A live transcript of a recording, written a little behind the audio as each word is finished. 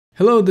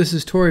Hello, this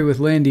is Tori with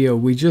LANDiO.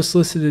 We just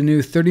listed a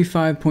new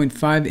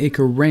 35.5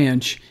 acre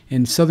ranch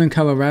in southern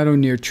Colorado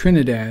near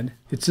Trinidad.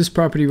 It's this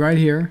property right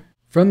here.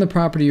 From the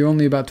property, you're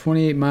only about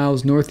 28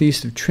 miles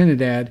northeast of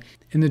Trinidad,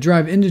 and the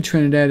drive into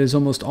Trinidad is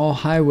almost all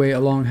highway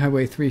along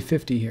Highway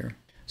 350 here.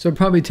 So it'll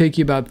probably take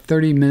you about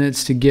 30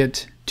 minutes to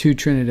get to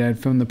Trinidad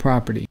from the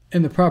property.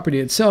 And the property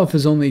itself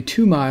is only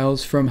 2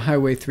 miles from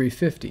Highway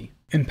 350.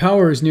 And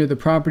power is near the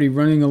property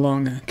running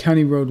along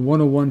County Road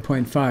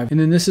 101.5. And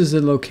then this is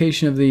the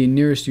location of the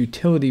nearest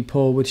utility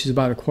pole, which is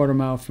about a quarter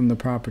mile from the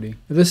property.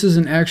 Now, this is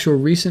an actual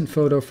recent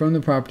photo from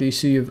the property,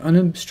 so you have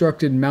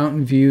unobstructed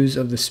mountain views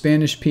of the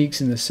Spanish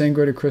Peaks and the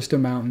Sangre to Cristo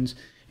mountains.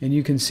 And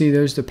you can see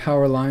there's the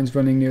power lines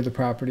running near the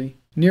property.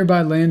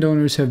 Nearby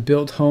landowners have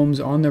built homes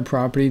on their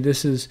property.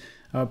 This is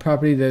a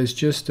property that is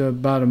just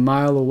about a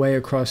mile away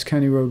across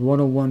County Road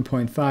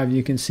 101.5.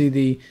 You can see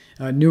the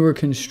newer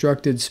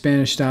constructed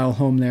Spanish-style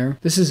home there.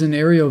 This is an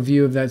aerial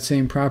view of that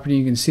same property.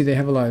 You can see they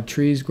have a lot of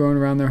trees growing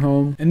around their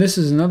home. And this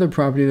is another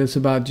property that's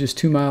about just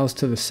 2 miles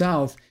to the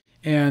south.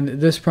 And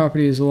this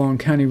property is along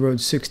County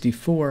Road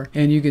 64.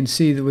 And you can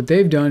see that what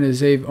they've done is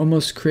they've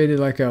almost created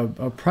like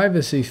a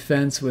privacy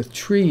fence with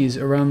trees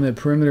around the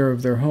perimeter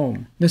of their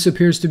home. This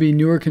appears to be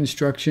newer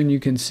construction.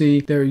 You can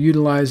see they're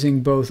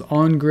utilizing both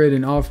on-grid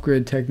and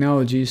off-grid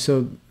technology.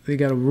 So they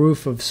got a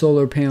roof of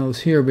solar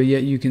panels here, but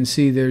yet you can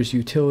see there's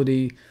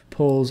utility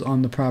poles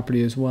on the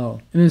property as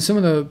well. And then some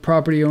of the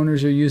property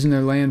owners are using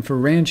their land for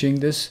ranching.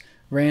 This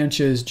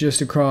ranch is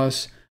just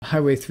across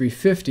Highway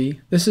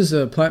 350. This is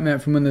a plat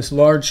map from when this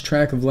large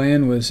tract of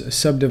land was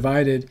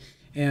subdivided,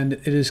 and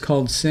it is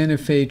called Santa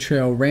Fe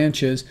Trail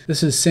Ranches.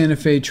 This is Santa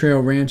Fe Trail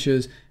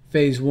Ranches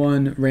Phase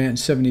 1 Ranch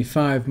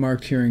 75,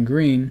 marked here in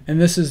green.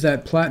 And this is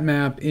that plat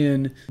map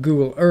in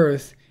Google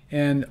Earth,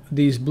 and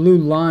these blue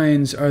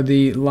lines are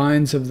the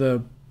lines of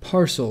the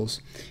parcels.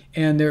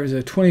 And there is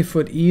a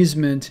 20-foot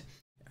easement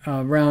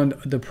around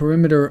the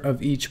perimeter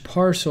of each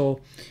parcel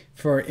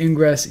for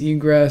ingress,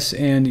 egress,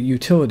 and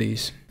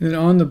utilities. Then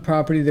on the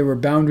property there were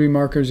boundary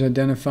markers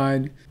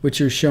identified,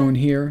 which are shown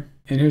here.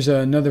 And here's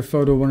another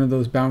photo of one of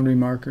those boundary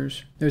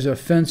markers. There's a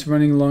fence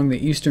running along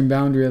the eastern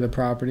boundary of the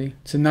property.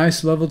 It's a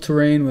nice level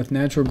terrain with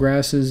natural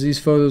grasses. These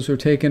photos were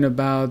taken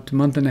about a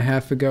month and a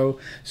half ago,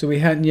 so we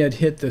hadn't yet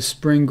hit the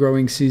spring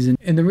growing season.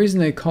 And the reason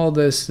they call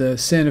this the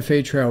Santa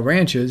Fe Trail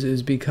Ranches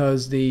is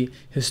because the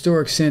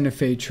historic Santa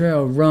Fe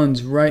Trail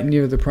runs right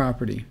near the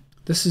property.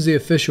 This is the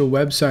official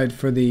website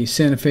for the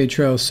Santa Fe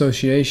Trail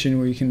Association,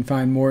 where you can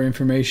find more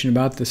information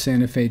about the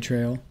Santa Fe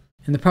Trail.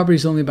 And the property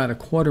is only about a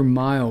quarter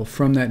mile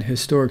from that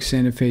historic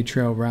Santa Fe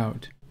Trail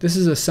route. This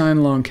is a sign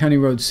along County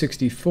Road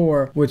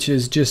 64, which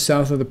is just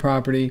south of the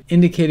property,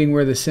 indicating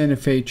where the Santa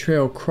Fe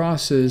Trail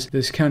crosses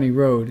this county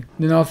road.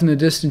 Then off in the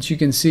distance you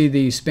can see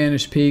the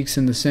Spanish Peaks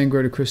and the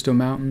Sangre to Cristo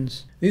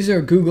mountains. These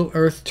are Google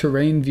Earth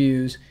terrain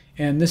views,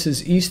 and this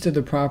is east of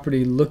the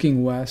property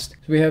looking west.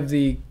 So we have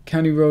the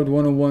County Road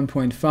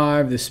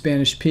 101.5, the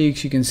Spanish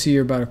Peaks. You can see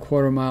you're about a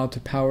quarter mile to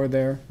power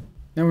there.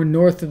 Now we're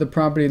north of the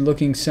property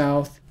looking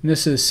south, and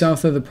this is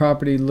south of the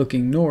property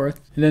looking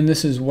north, and then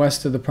this is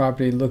west of the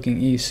property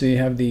looking east. So you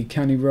have the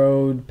county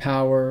road,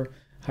 power,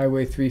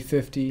 Highway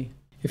 350.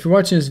 If you're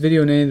watching this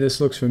video and any of this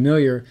looks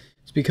familiar,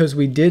 it's because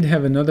we did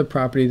have another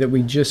property that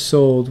we just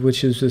sold,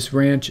 which is this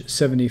Ranch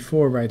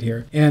 74 right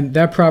here. And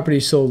that property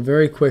sold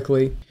very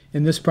quickly.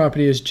 And this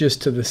property is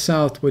just to the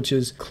south, which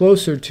is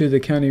closer to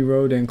the county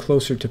road and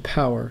closer to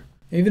power.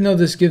 Even though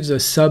this gives a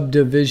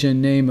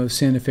subdivision name of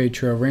Santa Fe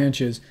Trail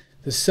Ranches,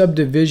 the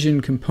subdivision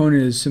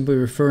component is simply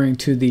referring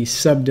to the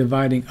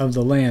subdividing of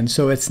the land.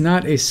 So it's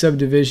not a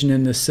subdivision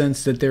in the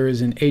sense that there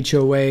is an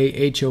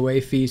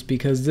HOA fees,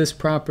 because this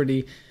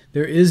property,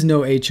 there is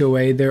no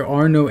HOA, there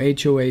are no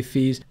HOA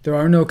fees, there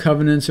are no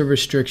covenants or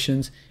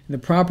restrictions, and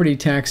the property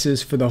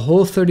taxes for the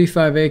whole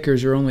 35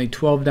 acres are only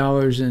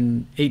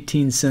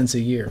 $12.18 a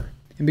year.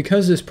 And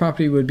because this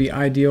property would be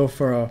ideal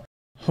for a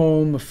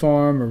home, a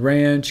farm, a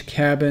ranch,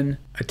 cabin,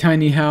 a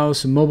tiny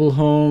house, a mobile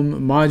home, a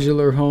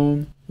modular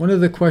home, one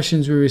of the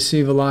questions we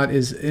receive a lot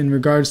is in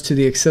regards to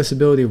the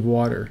accessibility of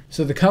water.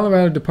 So the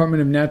Colorado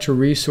Department of Natural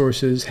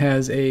Resources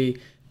has a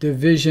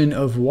division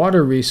of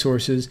water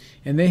resources,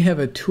 and they have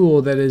a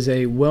tool that is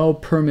a well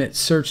permit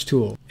search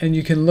tool. And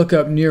you can look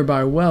up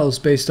nearby wells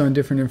based on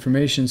different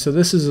information. So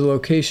this is a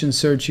location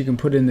search you can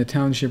put in the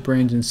township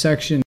range and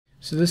section.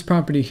 So this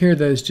property here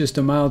that is just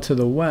a mile to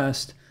the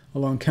west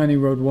along County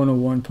Road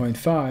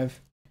 101.5,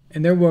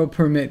 and their well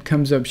permit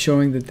comes up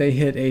showing that they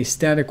hit a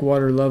static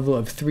water level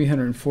of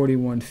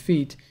 341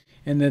 feet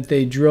and that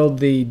they drilled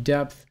the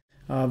depth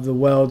of the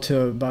well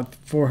to about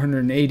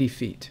 480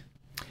 feet.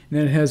 And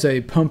then it has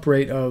a pump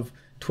rate of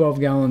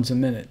 12 gallons a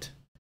minute.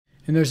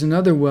 And there's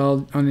another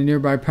well on a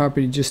nearby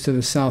property just to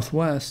the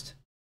southwest,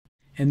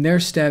 and their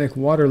static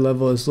water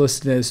level is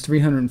listed as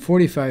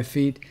 345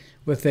 feet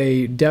with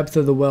a depth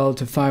of the well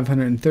to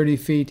 530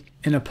 feet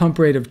and a pump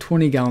rate of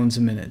 20 gallons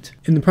a minute.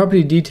 In the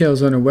property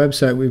details on our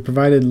website, we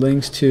provided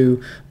links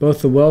to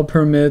both the well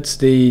permits,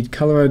 the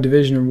Colorado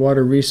Division of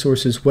Water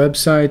Resources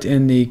website,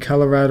 and the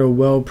Colorado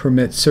Well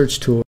Permit Search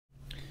Tool.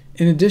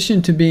 In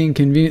addition to being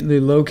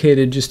conveniently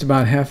located just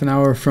about half an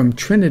hour from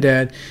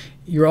Trinidad,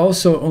 you're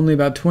also only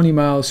about 20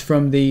 miles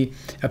from the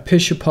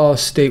Episcopal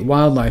State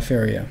Wildlife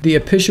Area. The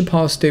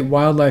Episcopal State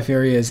Wildlife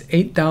Area is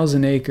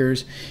 8,000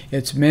 acres.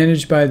 It's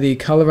managed by the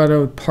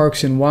Colorado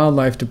Parks and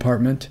Wildlife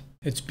Department.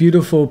 It's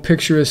beautiful,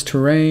 picturesque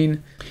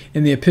terrain,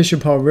 and the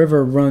Episcopal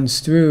River runs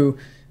through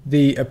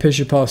the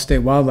Episcopal State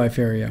Wildlife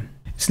Area.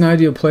 It's an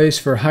ideal place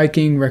for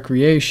hiking,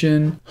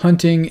 recreation,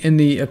 hunting. In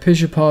the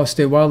Episcopal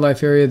State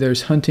Wildlife Area,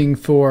 there's hunting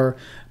for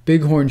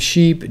bighorn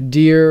sheep,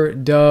 deer,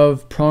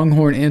 dove,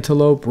 pronghorn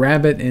antelope,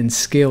 rabbit, and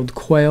scaled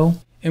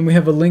quail. And we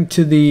have a link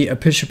to the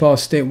Episcopal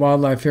State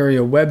Wildlife Area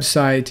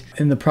website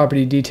in the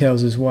property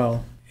details as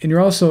well. And you're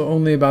also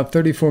only about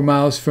 34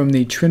 miles from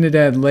the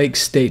Trinidad Lake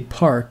State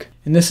Park.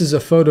 And this is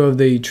a photo of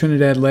the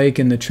Trinidad Lake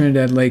and the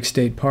Trinidad Lake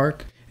State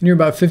Park. And you're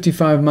about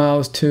 55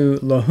 miles to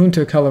La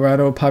Junta,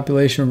 Colorado, a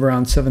population of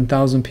around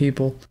 7,000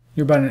 people.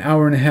 You're about an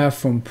hour and a half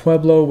from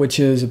Pueblo, which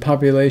is a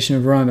population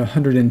of around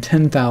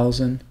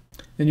 110,000.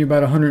 Then you're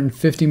about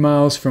 150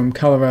 miles from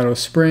Colorado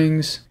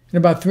Springs, and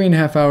about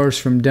 3.5 hours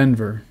from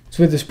Denver.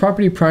 So with this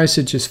property price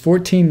at just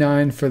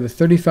 $14,900 for the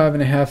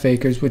 35.5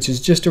 acres, which is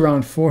just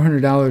around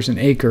 $400 an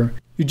acre,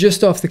 you're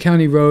just off the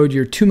county road.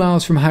 You're 2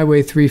 miles from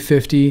Highway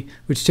 350,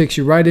 which takes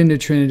you right into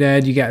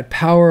Trinidad. You got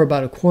power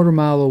about a quarter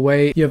mile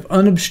away. You have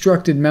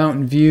unobstructed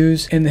mountain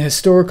views and the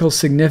historical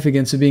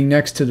significance of being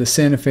next to the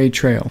Santa Fe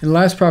Trail. And the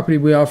last property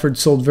we offered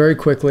sold very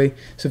quickly.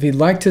 So if you'd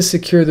like to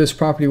secure this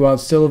property while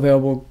it's still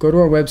available, go to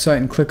our website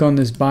and click on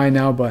this Buy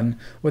Now button.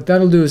 What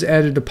that'll do is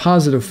add a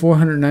deposit of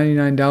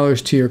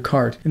 $499 to your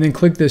cart, and then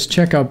click this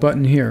Checkout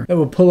button here. That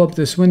will pull up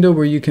this window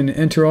where you can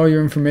enter all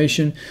your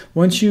information.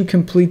 Once you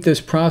complete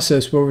this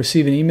process, we'll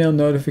receive an email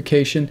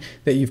notification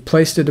that you've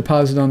placed a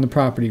deposit on the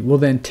property. We'll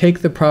then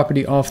take the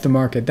property off the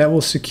market. That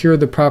will secure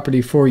the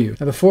property for you.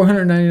 Now, the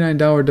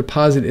 $499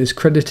 deposit is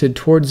credited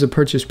towards the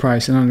purchase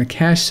price, and on a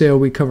cash sale,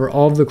 we cover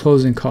all of the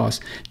closing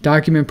costs: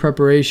 document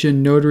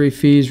preparation, notary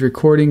fees,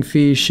 recording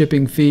fees,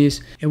 shipping fees,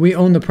 and we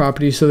own the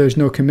property, so there's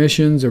no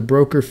commissions or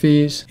broker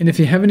fees. And if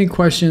you have any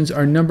questions,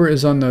 our number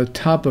is on the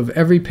top of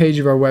every page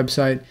of our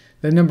website.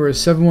 That number is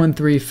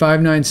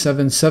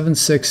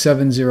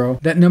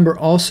 713-597-7670. That number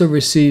also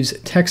receives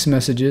text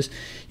messages.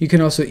 You can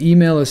also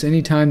email us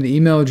anytime. The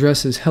email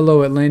address is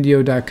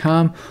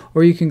hello@landio.com,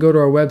 or you can go to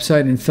our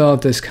website and fill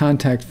out this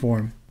contact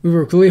form. We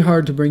work really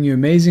hard to bring you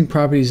amazing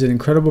properties at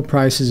incredible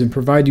prices and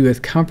provide you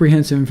with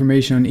comprehensive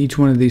information on each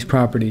one of these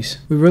properties.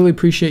 We really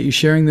appreciate you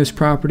sharing this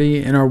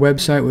property and our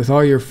website with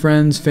all your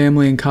friends,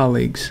 family, and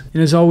colleagues.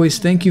 And as always,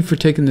 thank you for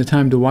taking the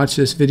time to watch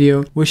this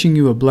video. Wishing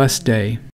you a blessed day.